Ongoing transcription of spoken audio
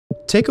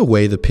Take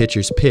away the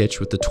pitcher's pitch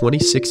with the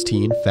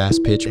 2016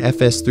 Fastpitch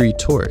FS3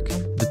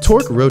 Torq. The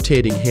Torq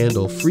rotating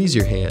handle frees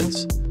your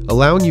hands,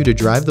 allowing you to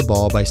drive the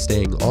ball by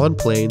staying on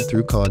plane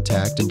through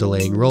contact and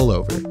delaying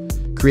rollover,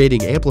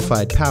 creating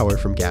amplified power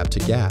from gap to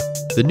gap.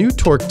 The new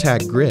Torq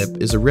Tack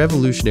grip is a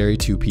revolutionary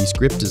two-piece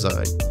grip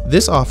design.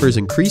 This offers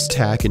increased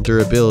tack and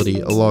durability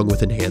along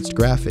with enhanced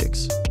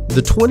graphics.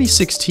 The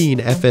 2016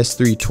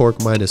 FS3 Torq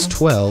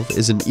 -12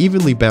 is an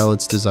evenly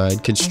balanced design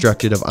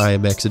constructed of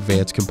IMX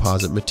advanced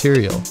composite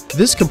material.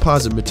 This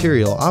composite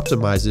material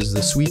optimizes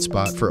the sweet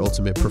spot for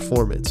ultimate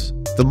performance.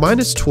 The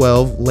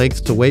 -12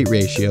 length to weight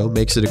ratio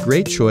makes it a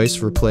great choice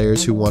for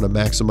players who want to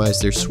maximize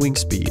their swing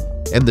speed.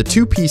 And the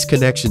two-piece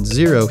CXN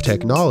Zero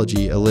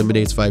technology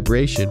eliminates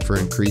vibration for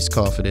increased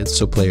confidence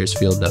so players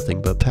feel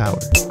nothing but power.